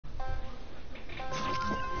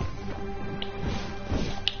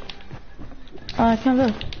I can't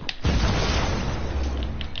build.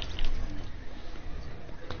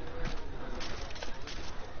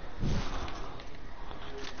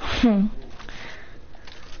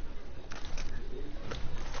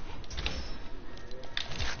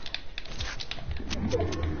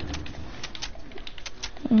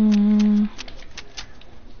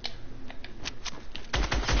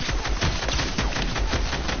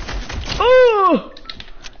 Oh!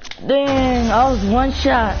 Dang, I was one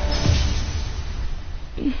shot.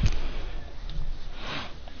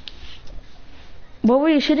 What were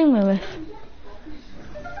you shooting me with?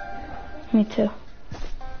 Me too.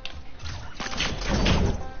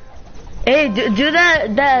 Hey, do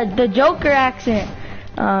the Joker accent.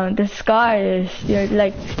 The scar is, you're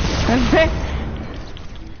like,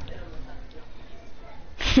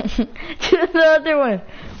 do the other one.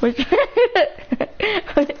 Which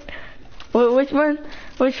one?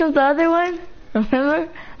 Which one's the other one? Remember?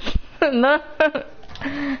 No.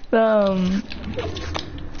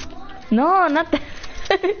 No, not the,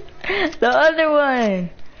 the other one.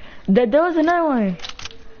 There was another one.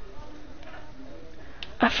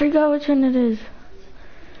 I forgot which one it is.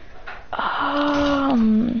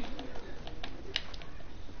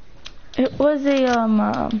 It was a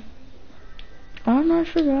oh no, I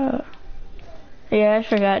forgot. Yeah, I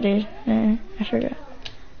forgot, dude. Yeah, I forgot.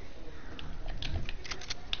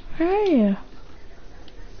 Where are you?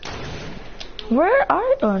 Where are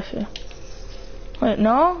you? Oh, I see. Wait,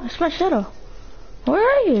 no, it's my shadow. Where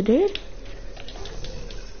are you, dude?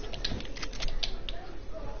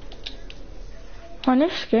 Oh,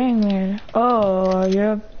 you're scaring me. Oh,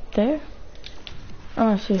 you're up there? Oh,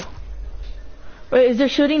 I see. Wait, is there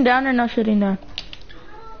shooting down or not shooting down?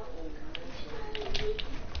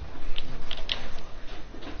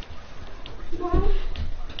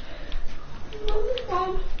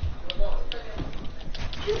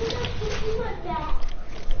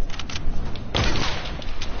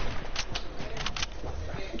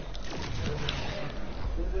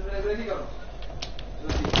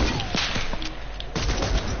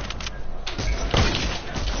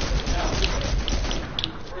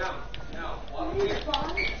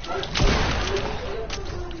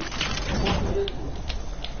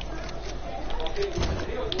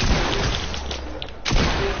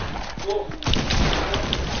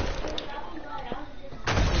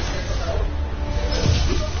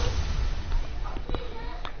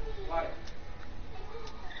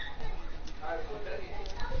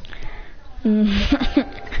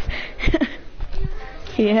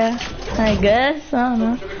 Yeah, I guess. I don't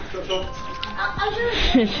know.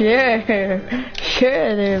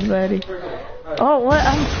 Sure there, buddy. Oh, what?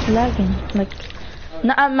 I'm lagging.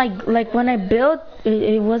 No, I'm like when I built,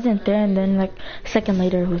 it wasn't there, and then like a second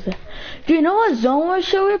later it was there. Do you know what Zone War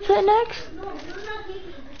show we play next?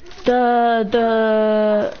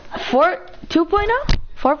 The Fort 2.0,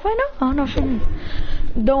 4.0. I don't know if you know.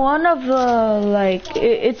 The one of like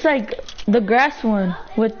it's like the grass one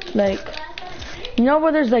with like, you know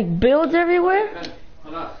where there's like builds everywhere,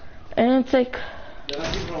 and it's like,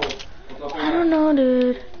 I don't know,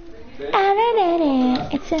 dude. I don't know.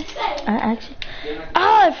 It's just actually. Oh,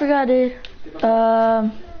 I forgot it.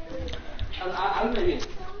 Oh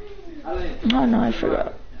no, I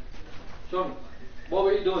forgot. Sean, what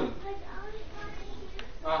were you doing?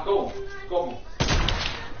 Go.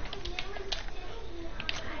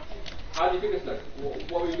 How do you think it's like?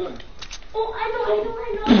 What were you doing? Oh, I know.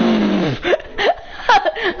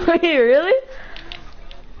 Wait, really?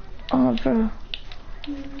 Oh, bro.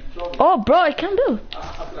 Oh, bro, I can't build.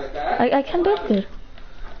 Like that? I can't build it.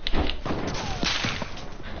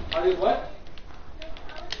 How did what?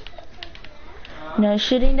 No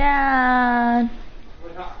shooting down.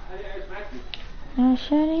 How did I smack you? No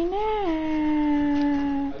shooting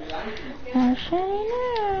down. No shooting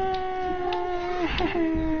down.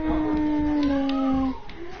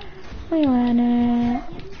 We want it.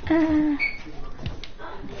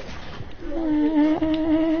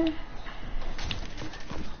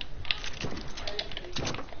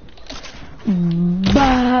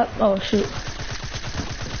 Bop. Oh shoot.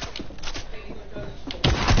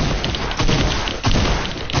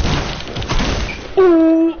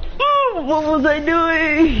 Ooh, what was I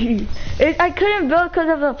doing? I couldn't build because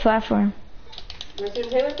of the platform. Mr.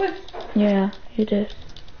 Taylor quit? Yeah, you did.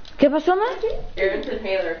 ¿Qué pasó, man? Aaron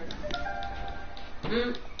Taylor.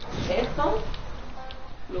 Esto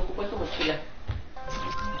lo ocupo en tu mochila.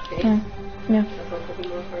 ¿Ok? Yeah.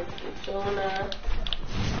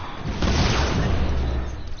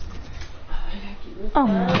 Oh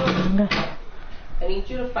my god. I need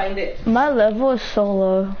you to find it. My level is so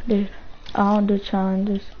low, dude. I don't do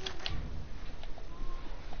challenges.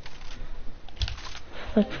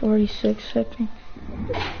 like 46, I think.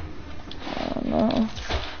 I don't know.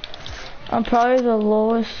 I'm probably the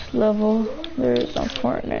lowest level there is on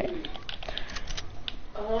Fortnite.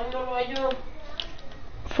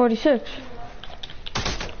 46.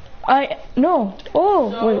 No.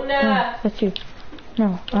 Oh, wait. No, that's you.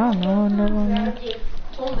 No, I don't know. No.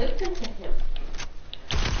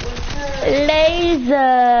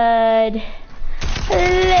 Lasered.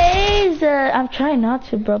 I'm trying not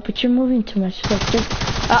to, bro, but you're moving too much. So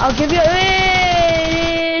I'll give you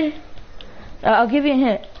I'll give you a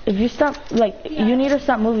hint. If you stop, like, you need to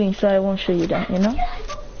stop moving so I won't show you that, you know?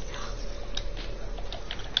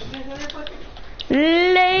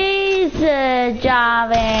 Laser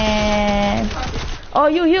Javin. Oh,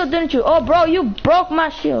 you healed, didn't you? Oh, bro, you broke my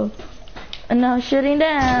shield. And now shooting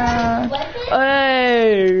down.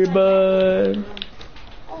 Hey, bud.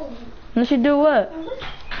 Let you do what?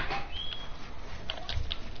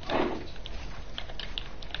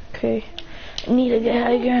 Okay. Need to get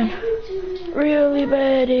high ground. Really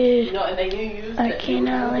bad, dude. No, and then you use I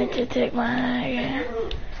cannot let you take my high ground.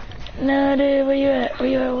 No, dude, where you at?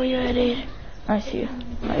 Where you at, dude? I see you.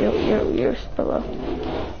 Oh, you're below.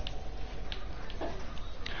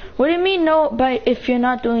 What do you mean no by if you're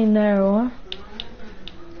not doing that or what?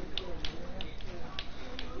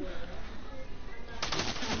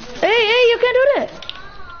 Hey, you can't do that.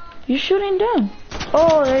 You're shooting down.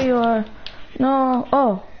 Oh, there you are. No,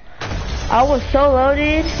 oh. I was so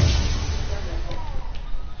loaded.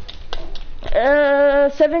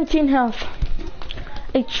 17 health.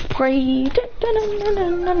 HP.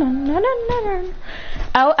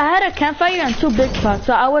 I had a campfire and 2 big pots,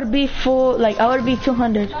 so I would be full, like, I would be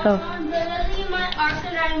 200 health. Literally, my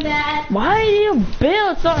Arcanine bad. Why do you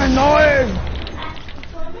build so annoying?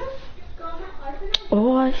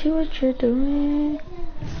 Oh, I see what you're doing.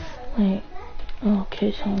 Wait.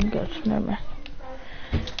 Okay, someone goes. Never mind.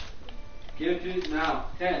 Give it now.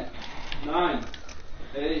 10, 9,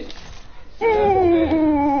 8,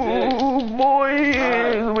 7, 6, boy.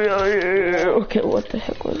 Okay, what the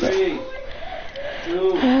heck was that? 3,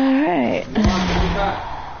 2, Alright. 1.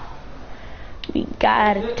 We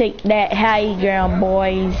gotta take that high ground,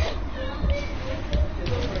 boys.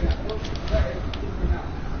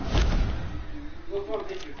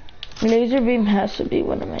 Laserbeam has to be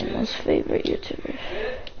one of my most favorite YouTubers.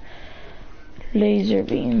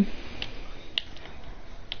 Laserbeam.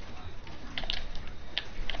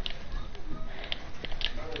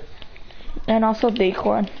 And also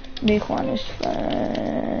Bighorn. Bighorn is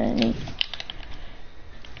funny.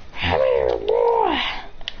 Come here, boy.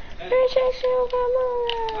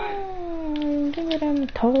 Do what I'm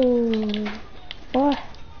told. Boy.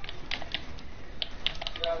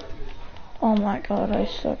 Oh my god, I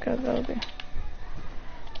suck at Velby.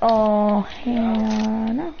 Oh,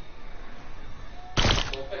 hell no.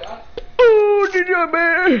 Oh, did you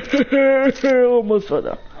man? Almost fell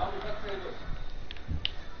down.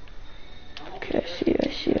 Okay, I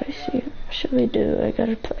see. What should we do? I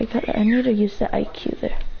need to use the IQ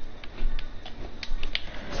there.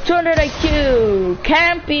 200 IQ!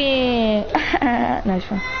 Camping! Nice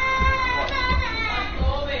one.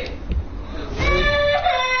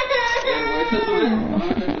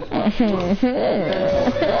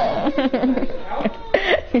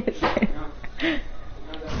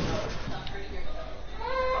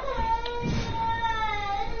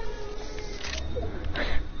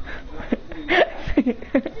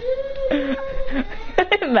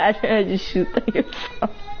 Imagine I just shoot your phone.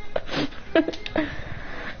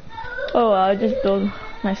 Oh, I'll just build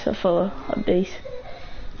myself a base.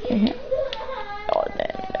 Yeah. Oh,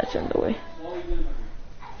 damn, that's in the way.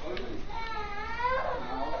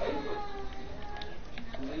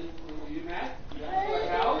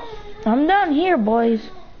 I'm down here, boys.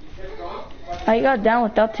 I got down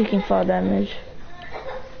without taking fall damage.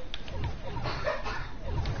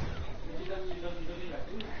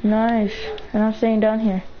 Nice. And I'm staying down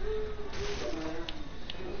here.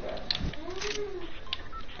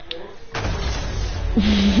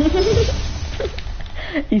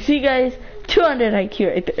 You see, guys? 200 IQ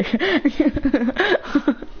right there.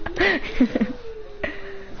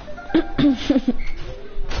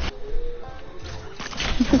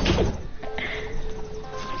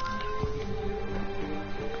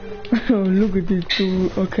 Oh, look at this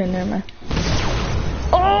dude. Okay, never mind.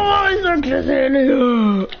 Oh, it's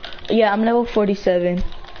electricity! Yeah, I'm level 47.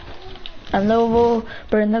 I'm level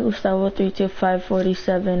Brenda Gustavo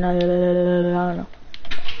 32547. I don't know.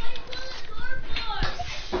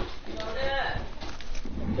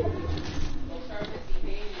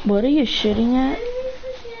 What are you shitting at?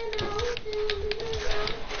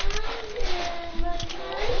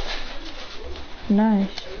 Nice.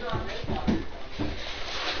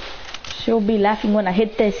 She'll be laughing when I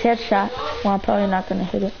hit this headshot. Well, I'm probably not gonna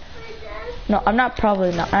hit it. No, I'm not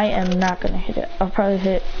probably not. I am not gonna hit it. I'll probably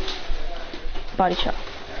hit body shot.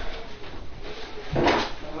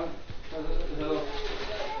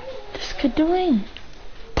 This kid doing?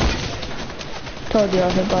 Told you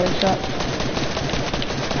I'll hit body shot.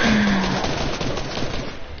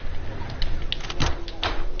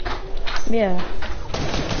 Yeah.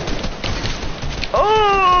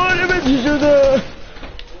 Oh, the bitches are there.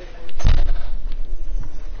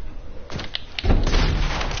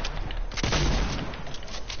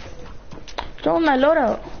 Throw my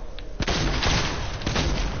loadout.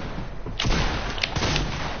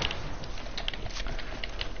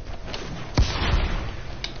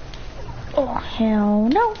 Oh hell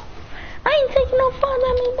no! I ain't taking no fall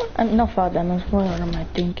damage. No fall damage. What am I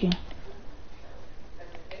thinking?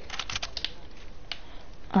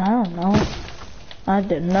 I don't know. I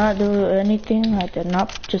did not do anything. I did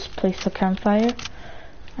not just place the campfire.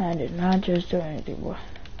 I did not just do anything, boy.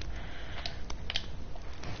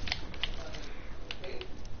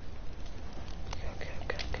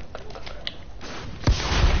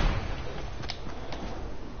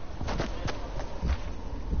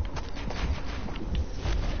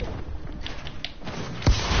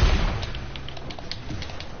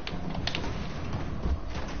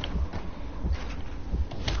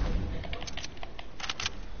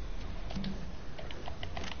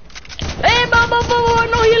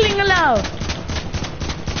 No healing allowed.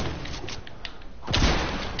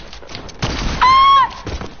 Ah!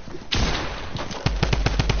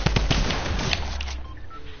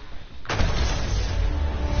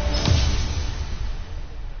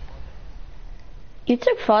 You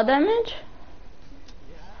took fall damage?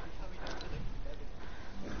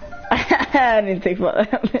 I didn't take fall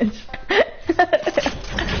damage.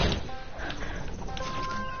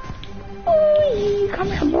 Ooh, come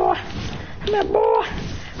here, boy. Come here, boy.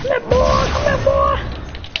 Come here, boy. Come here, boy.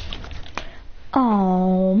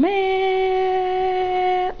 Oh,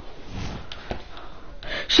 man.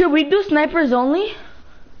 Should we do snipers only?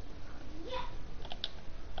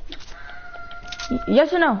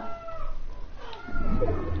 Yes or no?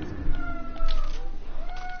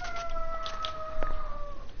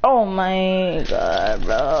 Oh my god,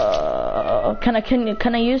 bro.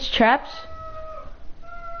 Can I use traps?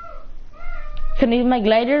 Can I use my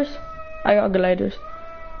gliders? I got gliders.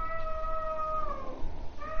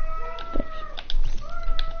 Thanks.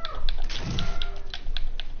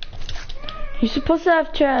 You're supposed to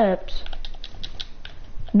have traps.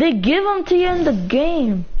 They give them to you in the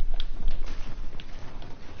game.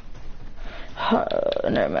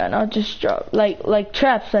 Never mind, I'll just drop like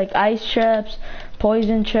traps, like ice traps,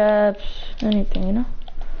 poison traps, anything, you know?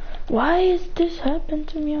 Why is this happening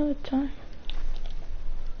to me all the time?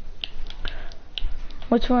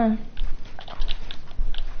 Which one?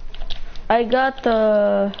 I got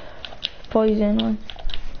the poison one.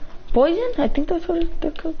 Poison? I think that's what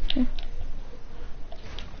they're called. Yeah.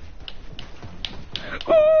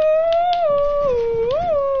 Ooh,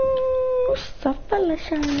 so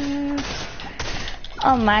delicious.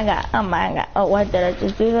 Oh my god, oh my god. Oh, why did I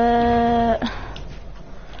just do that?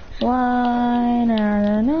 Why? Na,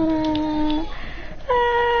 na, na, na.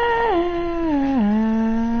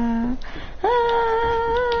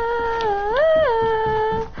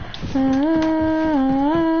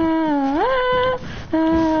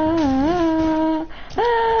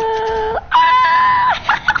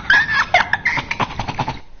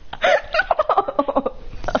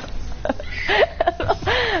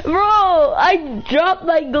 Bro, I dropped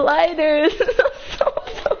my gliders. so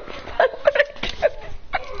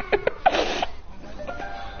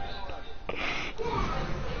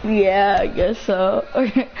Yeah, I guess so.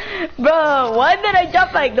 Okay. Bro, why did I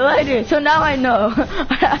drop my glider? So now I know.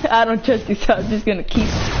 I don't trust you, so I'm just gonna keep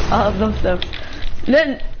all of those stuff.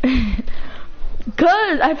 Then,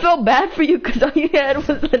 cause I felt bad for you, cause all you had was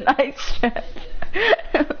an ice trap.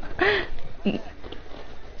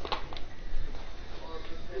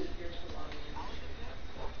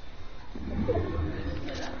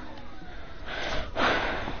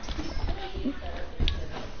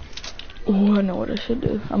 Oh, I know what I should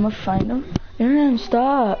do. I'ma find them. Aaron,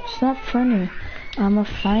 stop. It's not funny. I'ma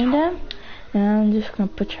find them, and I'm just gonna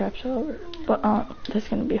put traps all over. But that's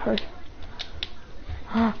gonna be hard.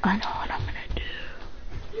 I know what I'm gonna do.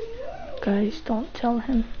 Guys, don't tell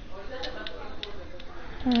him.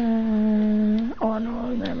 Oh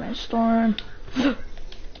no, never mind. Storm.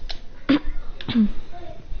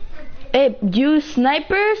 Hey, use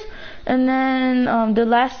snipers, and then the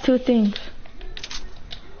last two things.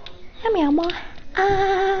 Come here, boy.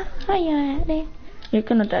 You're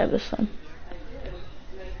gonna die this time.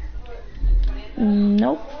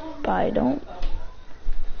 Nope, I don't.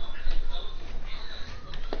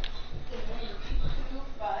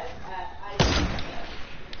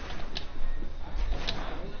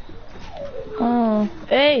 Oh,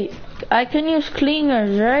 hey, I can use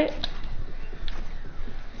clingers, right?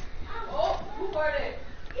 Oh, who farted?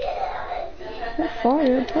 Who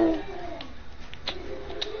farted, bro?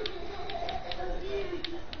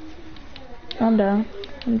 I'm down.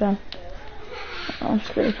 I'm down. I'm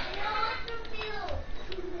scared.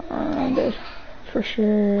 I'm dead. For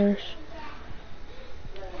sure.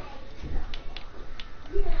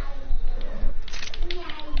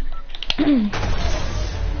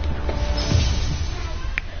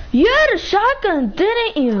 You had a shotgun,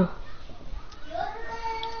 didn't you?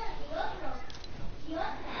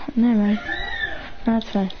 Never mind. That's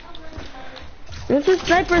fine. This is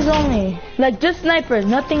snipers only. Like, just snipers,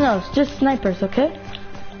 nothing else. Just snipers, okay?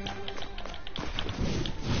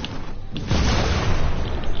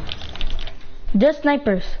 Just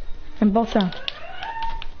snipers. In both rounds.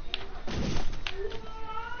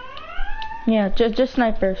 Yeah, just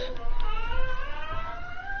snipers.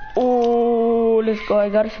 Oh, let's go. I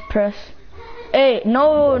gotta suppress. Hey,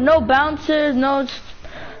 no bouncers, no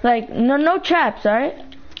traps, alright?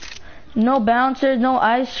 No bouncers, no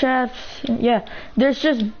ice traps. Yeah, there's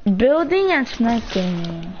just building and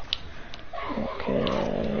sniping. Okay,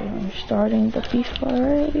 I'm starting the beef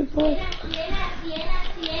already, boy.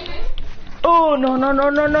 Oh,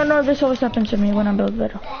 no. This always happens to me when I build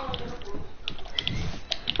better.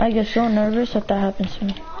 I get so nervous that happens to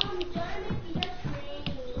me.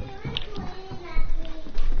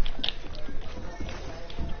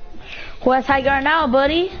 Who has high ground now,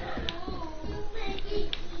 buddy?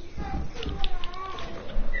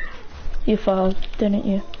 You fouled, didn't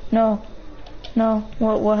you? No.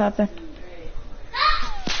 What happened?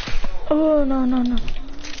 Oh, no.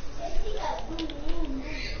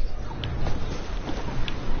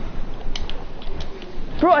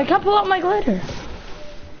 Bro, I can't pull out my glider.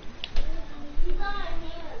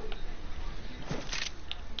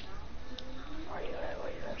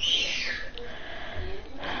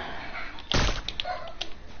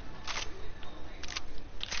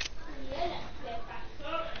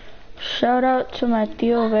 Shout out to my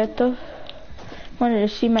tío Beto. Wanted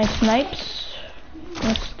to see my snipes.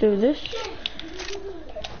 Let's do this.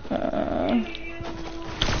 Damn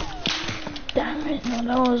it,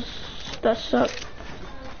 no, that sucked.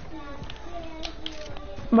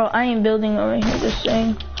 Bro, I ain't building over here, just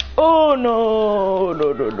saying. Oh no.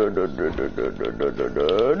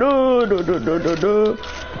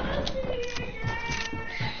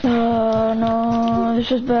 No,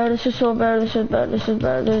 this is bad, this is so bad, this is bad.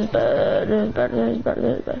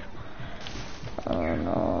 Oh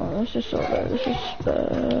no, this is so bad, this is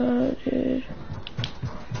bad, dude.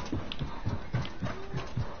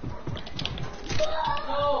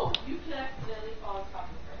 No, you can accidentally fall on top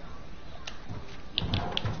of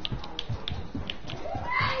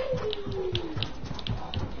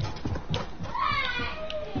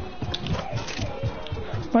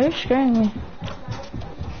Why are you scaring me?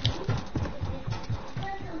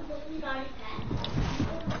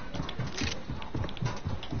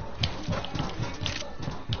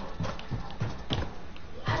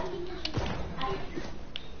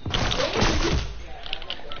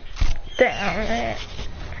 Damn it.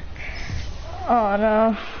 Oh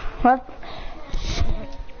no. What?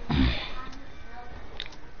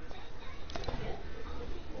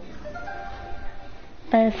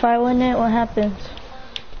 And if I win it, what happens?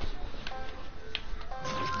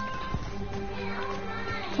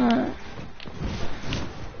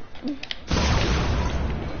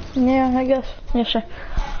 Yeah, I guess. Yeah, sure.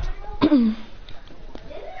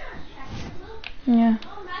 Yeah.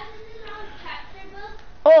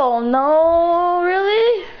 Oh no,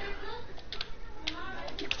 really?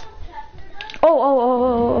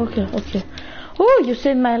 Oh, okay. Oh, you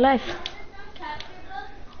saved my life.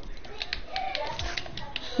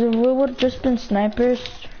 So we would have just been snipers.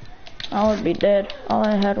 I would be dead. All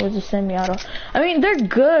I had was a semi-auto. I mean, they're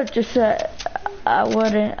good, just that I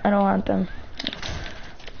don't want them.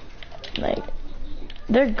 Like,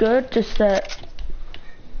 they're good, just that,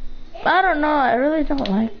 I don't know, I really don't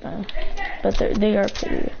like them. But they are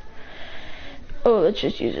pretty good. Oh, let's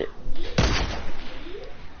just use it.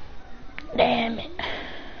 Damn it.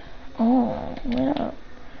 Oh, yeah.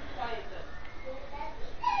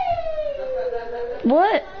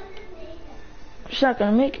 What? It's not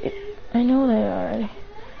gonna make it. I know they already.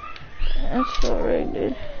 That's so rigged,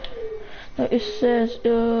 dude. Like it says,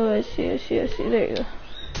 oh, I see. There you go.